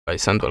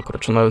Guys, and welcome to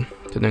the channel.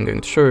 Today I'm going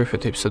to show you a few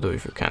tips to do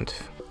if you can't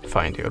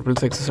find your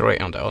Bluetooth accessory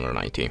on the Honor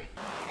 90.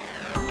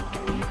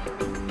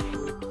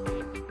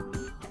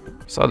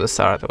 So at the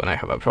start, when I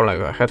have a problem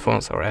with my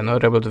headphones or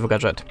another Bluetooth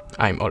gadget,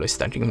 I'm always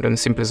starting in the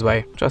simplest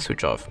way: just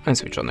switch off and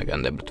switch on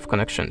again the Bluetooth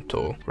connection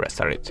to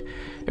restart it.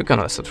 You can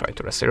also try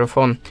to restart your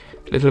phone.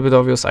 Little bit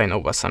obvious, I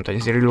know, but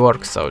sometimes it really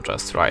works, so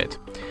just try it.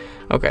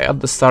 Okay, at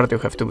the start you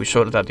have to be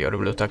sure that your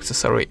Bluetooth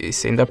accessory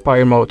is in the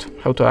pair mode.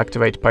 How to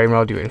activate pair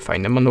mode you will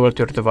find a manual to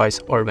your device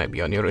or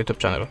maybe on your YouTube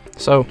channel.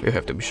 So you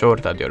have to be sure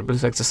that your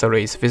Bluetooth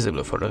accessory is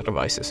visible for the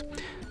devices.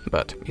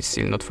 But it's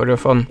still not for your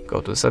phone.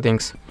 Go to the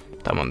settings,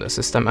 tap on the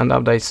system and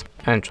updates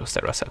and choose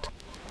the reset.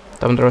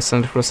 Tap on the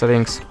reset through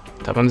settings,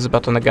 tap on this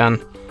button again,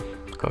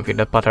 configure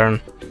the pattern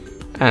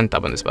and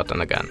tap on this button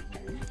again.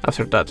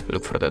 After that,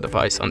 look for the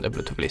device on the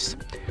Bluetooth list.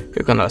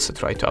 You can also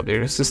try to update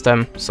your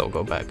system, so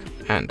go back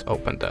and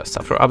open the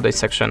software update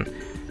section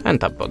and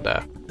tap on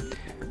the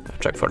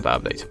check for the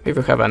update. If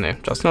you have any,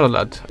 just download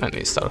that and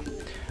install.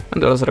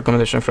 And there is a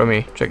recommendation from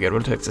me: check your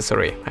Bluetooth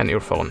accessory and your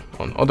phone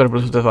on other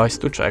Bluetooth device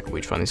to check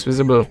which one is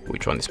visible,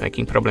 which one is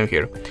making problem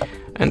here.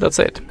 And that's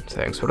it.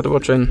 Thanks for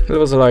watching,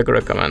 leave us a like or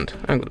a comment,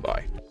 and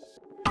goodbye.